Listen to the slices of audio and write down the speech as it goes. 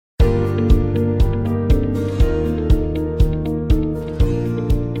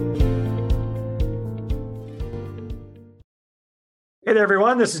Hey there,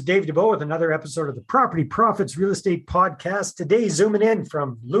 everyone. This is Dave Dubeau with another episode of the Property Profits Real Estate Podcast. Today, zooming in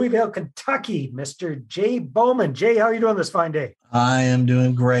from Louisville, Kentucky, Mr. Jay Bowman. Jay, how are you doing this fine day? I am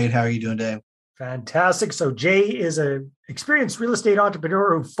doing great. How are you doing, Dave? Fantastic. So Jay is an experienced real estate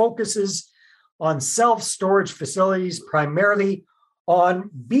entrepreneur who focuses on self-storage facilities, primarily on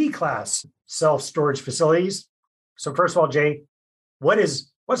B-class self-storage facilities. So first of all, Jay,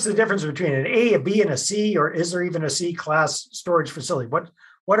 what's the difference between an A, a B, and a C, or is there even a C-class storage facility?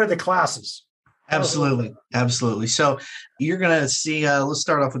 What are the classes? Absolutely. So you're going to see, let's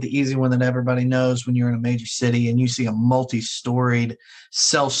start off with the easy one that everybody knows. When you're in a major city and you see a multi-storied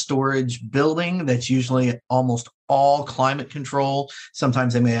self-storage building, that's usually almost all climate control.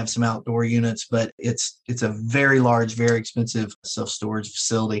 Sometimes they may have some outdoor units, but it's a very large, very expensive self-storage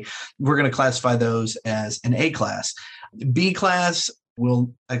facility. We're going to classify those as an A class. B class,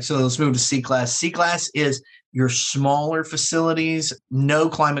 let's move to C class. C class is your smaller facilities, no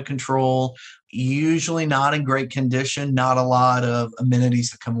climate control, usually not in great condition, not a lot of amenities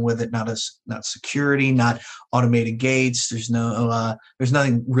that come with it, not security, not automated gates. There's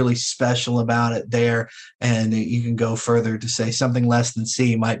nothing really special about it there. And you can go further to say something less than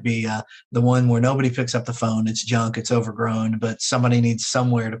C might be the one where nobody picks up the phone. It's junk, it's overgrown, but somebody needs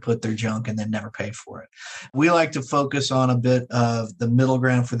somewhere to put their junk and then never pay for it. We like to focus on a bit of the middle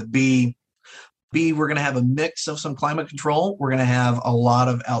ground for the B. We're going to have a mix of some climate control. We're going to have a lot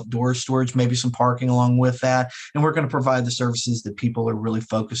of outdoor storage, maybe some parking along with that. And we're going to provide the services that people are really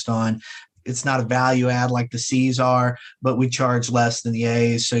focused on. It's not a value add like the C's are, but we charge less than the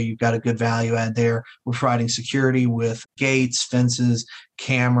A's. So you've got a good value add there. We're providing security with gates, fences,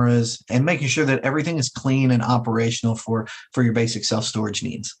 cameras, and making sure that everything is clean and operational for your basic self-storage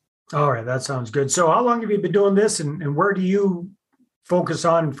needs. All right. That sounds good. So how long have you been doing this and where do you focus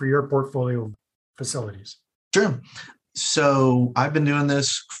on for your portfolio facilities? Sure. So I've been doing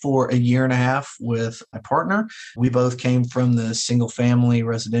this for a year and a half with my partner. We both came from the single family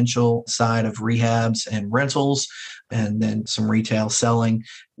residential side of rehabs and rentals and then some retail selling.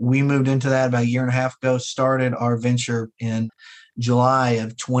 We moved into that about a year and a half ago, started our venture in July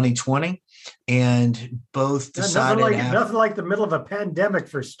of 2020. And both decided nothing like the middle of a pandemic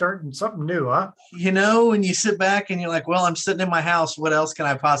for starting something new, huh? When you sit back and you're like, well, I'm sitting in my house. What else can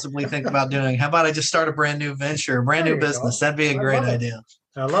I possibly think about doing? How about I just start a brand new venture, a brand new business? That'd be a great idea.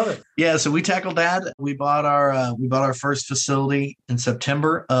 I love it. Yeah, so we tackled that. We bought our first facility in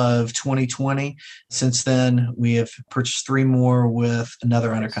September of 2020. Since then, we have purchased 3 more with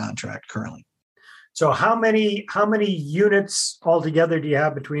another under contract currently. So how many units altogether do you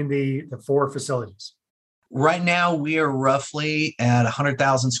have between the 4 facilities? Right now, we are roughly at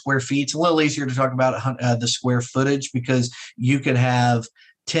 100,000 square feet. It's a little easier to talk about the square footage because you could have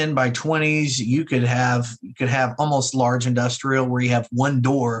 10 by 20s. You could have almost large industrial where you have one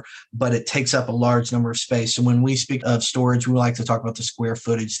door, but it takes up a large number of space. So when we speak of storage, we like to talk about the square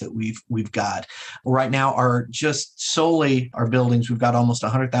footage that we've got. Right now, our buildings, we've got almost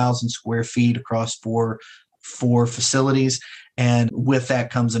 100,000 square feet across four facilities. And with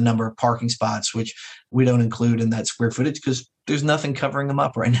that comes a number of parking spots, which we don't include in that square footage because there's nothing covering them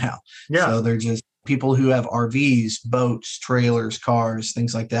up right now. Yeah. So they're just people who have RVs, boats, trailers, cars,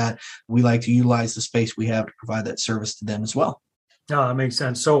 things like that. We like to utilize the space we have to provide that service to them as well. No, that makes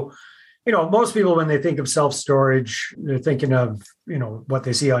sense. So, most people, when they think of self-storage, they're thinking of, what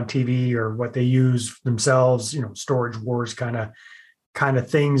they see on TV or what they use themselves, storage wars kind of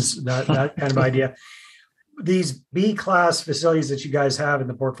things, that kind of idea. These B-class facilities that you guys have in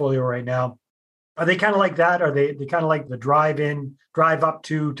the portfolio right now, are they kind of like that? Are they kind of like the drive up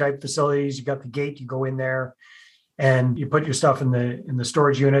to type facilities? You got the gate, you go in there and you put your stuff in the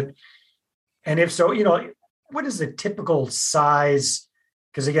storage unit. And if so, what is the typical size?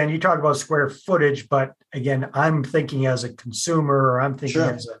 Because again, you talk about square footage, but again, I'm thinking as a consumer or I'm thinking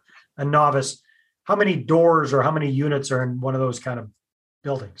as a novice, how many doors or how many units are in one of those kind of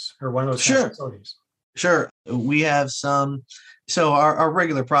buildings or one of those kind of facilities? Sure. We have some. So our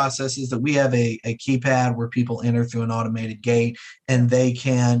regular process is that we have a keypad where people enter through an automated gate and they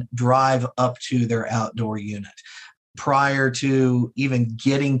can drive up to their outdoor unit. Prior to even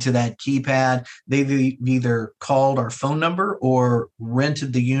getting to that keypad, they've either called our phone number or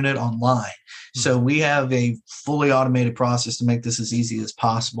rented the unit online. So we have a fully automated process to make this as easy as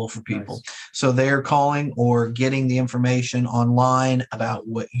possible for people. Nice. So they're calling or getting the information online about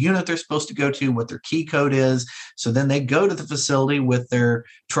what unit they're supposed to go to, what their key code is. So then they go to the facility with their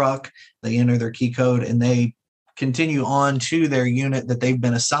truck, they enter their key code, and they continue on to their unit that they've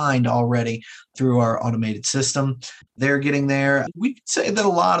been assigned already through our automated system. They're getting there. We could say that a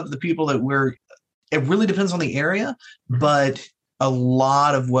lot of the people that it really depends on the area, but a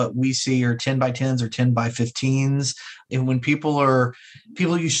lot of what we see are 10 by 10s or 10 by 15s. And when people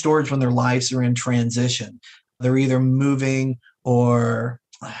use storage when their lives are in transition, they're either moving or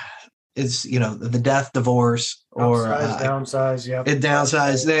it's, the death, divorce, or downsize. Yeah. it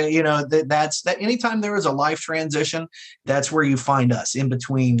downsize. That's that anytime there is a life transition, that's where you find us in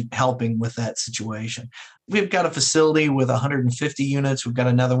between helping with that situation. We've got a facility with 150 units. We've got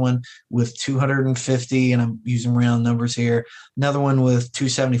another one with 250, and I'm using round numbers here. Another one with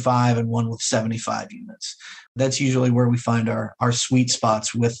 275 and one with 75 units. That's usually where we find our sweet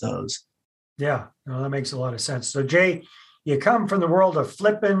spots with those. Yeah, no, that makes a lot of sense. So Jay, you come from the world of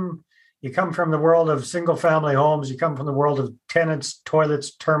flipping, you come from the world of single family homes, you come from the world of tenants,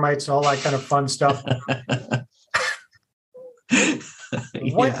 toilets, termites, all that kind of fun stuff.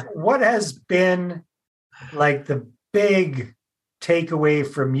 What has been like the big takeaway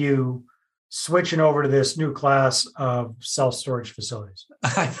from you switching over to this new class of self-storage facilities?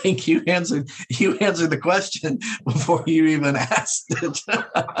 I think you answered the question before you even asked it.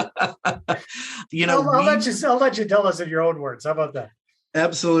 I'll let you tell us in your own words. How about that?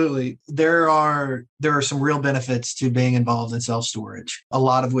 Absolutely. There are some real benefits to being involved in self-storage, a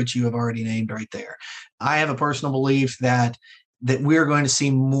lot of which you have already named right there. I have a personal belief that we're going to see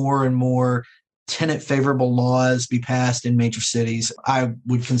more and more tenant favorable laws be passed in major cities. I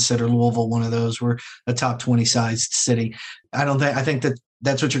would consider Louisville one of those. We're a top 20 sized city. I think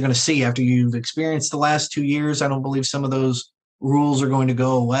that's what you're going to see after you've experienced the last 2 years. I don't believe some of those rules are going to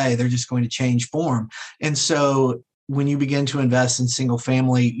go away. They're just going to change form. And so when you begin to invest in single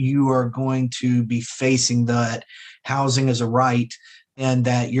family, you are going to be facing that housing as a right, and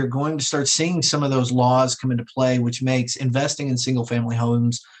that you're going to start seeing some of those laws come into play, which makes investing in single family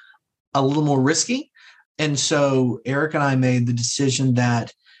homes a little more risky. And so Eric and I made the decision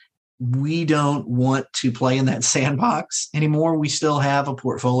that we don't want to play in that sandbox anymore. We still have a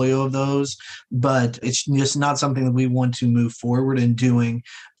portfolio of those, but it's just not something that we want to move forward in doing.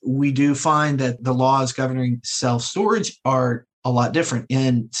 We do find that the laws governing self-storage are a lot different.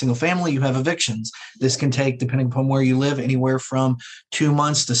 In single family, you have evictions. This can take, depending upon where you live, anywhere from 2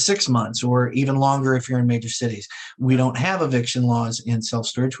 months to 6 months, or even longer if you're in major cities. We don't have eviction laws in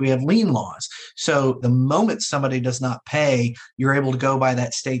self-storage. We have lien laws. So the moment somebody does not pay, you're able to go by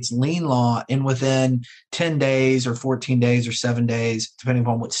that state's lien law, and within 10 days or 14 days or 7 days, depending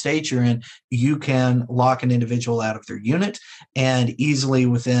upon what state you're in, you can lock an individual out of their unit, and easily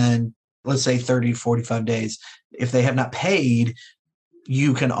within, let's say, 30 to 45 days, if they have not paid,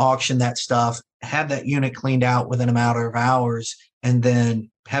 you can auction that stuff, have that unit cleaned out within a matter of hours, and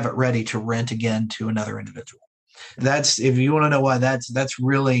then have it ready to rent again to another individual. That's, if you want to know why, that's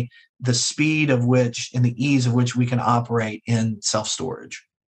really the speed of which and the ease of which we can operate in self-storage.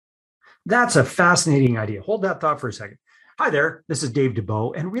 That's a fascinating idea. Hold that thought for a second. Hi there, this is Dave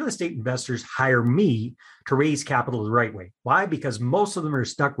Dubeau, and real estate investors hire me to raise capital the right way. Why? Because most of them are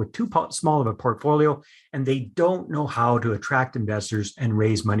stuck with too small of a portfolio, and they don't know how to attract investors and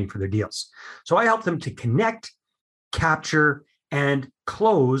raise money for their deals. So I help them to connect, capture, and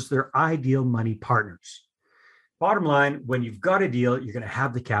close their ideal money partners. Bottom line, when you've got a deal, you're going to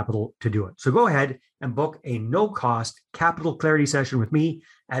have the capital to do it. So go ahead and book a no-cost capital clarity session with me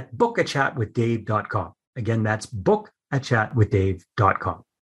at bookachatwithdave.com. Again, that's bookachatwithdave.com.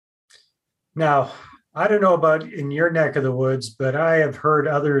 Now, I don't know about in your neck of the woods, but I have heard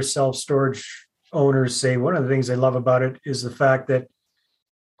other self-storage owners say one of the things they love about it is the fact that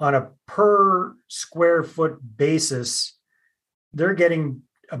on a per square foot basis, they're getting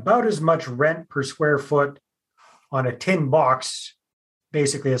about as much rent per square foot on a tin box,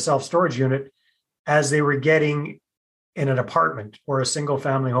 basically a self-storage unit, as they were getting in an apartment or a single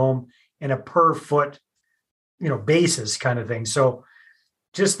family home in a per foot basis kind of thing. So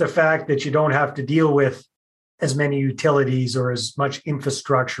just the fact that you don't have to deal with as many utilities or as much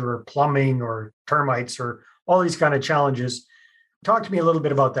infrastructure or plumbing or termites or all these kind of challenges. Talk to me a little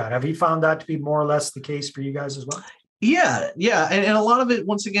bit about that. Have you found that to be more or less the case for you guys as well? Yeah. And a lot of it,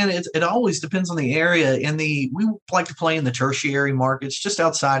 once again, it always depends on the area. We like to play in the tertiary markets just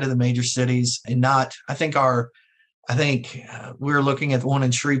outside of the major cities, and not, I think we're looking at one in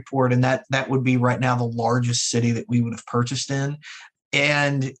Shreveport, and that would be right now the largest city that we would have purchased in.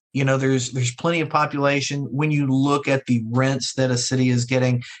 And, there's plenty of population. When you look at the rents that a city is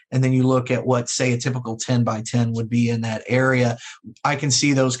getting, and then you look at what, say, a typical 10 by 10 would be in that area, I can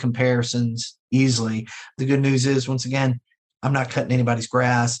see those comparisons easily. The good news is, once again, I'm not cutting anybody's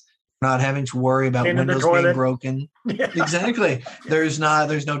grass. not having to worry about Cleaning the windows being toilet. broken. Yeah. Exactly. There's no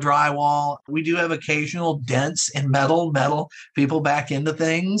drywall. We do have occasional dents in metal people back into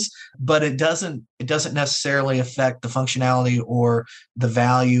things, but it doesn't necessarily affect the functionality or the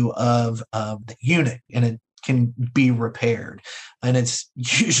value of the unit, and it can be repaired. And it's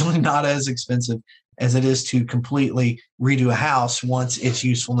usually not as expensive as it is to completely redo a house once its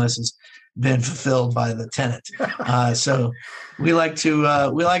usefulness has been fulfilled by the tenant. So we like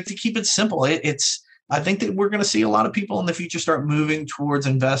to keep it simple. I think that we're going to see a lot of people in the future start moving towards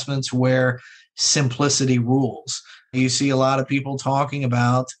investments where simplicity rules. You see a lot of people talking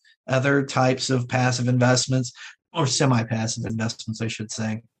about other types of passive investments, or semi-passive investments, I should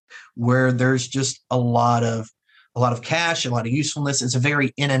say, where there's just a lot of cash, a lot of usefulness. It's a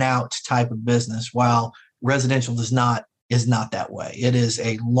very in and out type of business, while residential is not that way. It is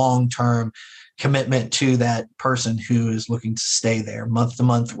a long-term commitment to that person who is looking to stay there.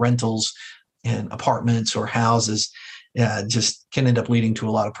 Month-to-month rentals in apartments or houses just can end up leading to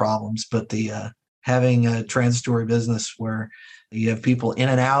a lot of problems. But the having a transitory business where you have people in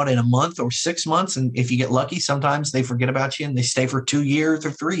and out in a month or 6 months, and if you get lucky, sometimes they forget about you and they stay for 2 years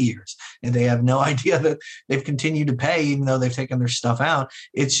or 3 years, and they have no idea that they've continued to pay even though they've taken their stuff out.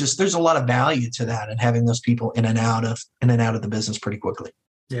 It's just, there's a lot of value to that, and having those people in and out of the business pretty quickly.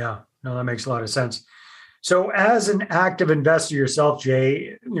 Yeah, no, that makes a lot of sense. So as an active investor yourself,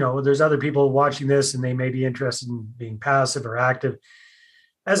 Jay, there's other people watching this and they may be interested in being passive or active.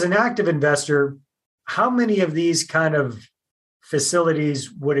 As an active investor, how many of these kind of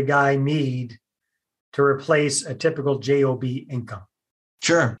facilities would a guy need to replace a typical JOB income?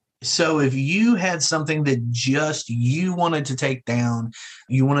 Sure. So if you had something that just you wanted to take down,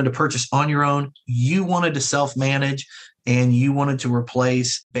 you wanted to purchase on your own, you wanted to self-manage, and you wanted to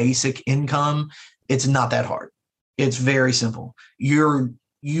replace basic income, it's not that hard. It's very simple.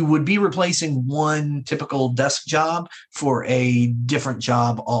 You would be replacing one typical desk job for a different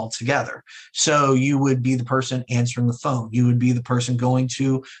job altogether. So you would be the person answering the phone. You would be the person going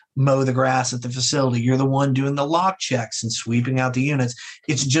to mow the grass at the facility. You're the one doing the lock checks and sweeping out the units.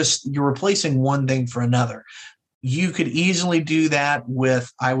 It's just, you're replacing one thing for another. You could easily do that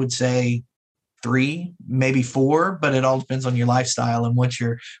with, I would say, 3, maybe 4, but it all depends on your lifestyle and what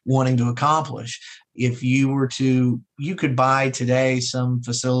you're wanting to accomplish. If you could buy today some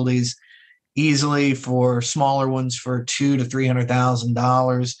facilities easily for smaller ones for $200,000 to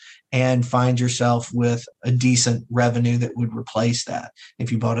 $300,000 and find yourself with a decent revenue that would replace that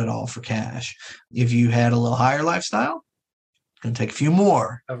if you bought it all for cash. If you had a little higher lifestyle, it's going to take a few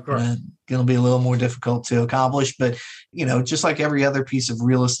more. Of course. Going to be a little more difficult to accomplish. But, just like every other piece of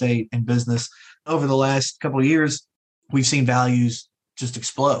real estate and business, over the last couple of years, we've seen values just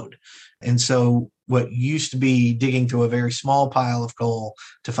explode. And so what used to be digging through a very small pile of coal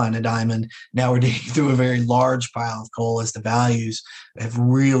to find a diamond, now we're digging through a very large pile of coal as the values have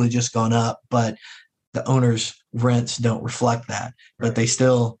really just gone up. But the owners' rents don't reflect that. But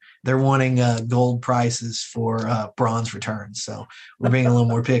they're wanting gold prices for bronze returns. So we're being a little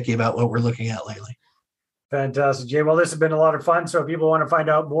more picky about what we're looking at lately. Fantastic, Jay. Well, this has been a lot of fun. So if people want to find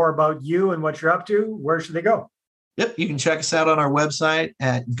out more about you and what you're up to, where should they go? Yep. You can check us out on our website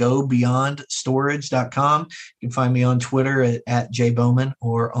at gobeyondstorage.com. You can find me on Twitter at Jay Bowman,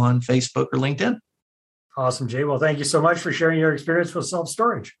 or on Facebook or LinkedIn. Awesome, Jay. Well, thank you so much for sharing your experience with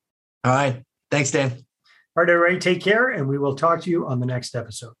self-storage. All right. Thanks, Dan. All right, everybody, take care, and we will talk to you on the next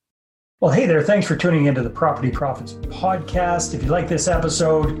episode. Well, hey there. Thanks for tuning into the Property Profits Podcast. If you like this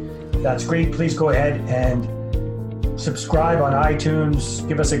episode, that's great. Please go ahead and subscribe on iTunes.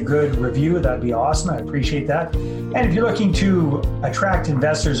 Give us a good review. That'd be awesome. I appreciate that. And if you're looking to attract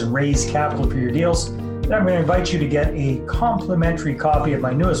investors and raise capital for your deals, then I'm going to invite you to get a complimentary copy of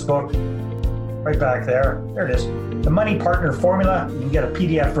my newest book, right back there. There it is. The Money Partner Formula. You can get a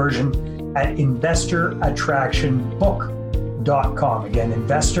PDF version at investorattractionbook.com. Again,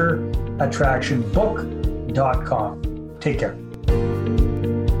 investorattractionbook.com. Take care.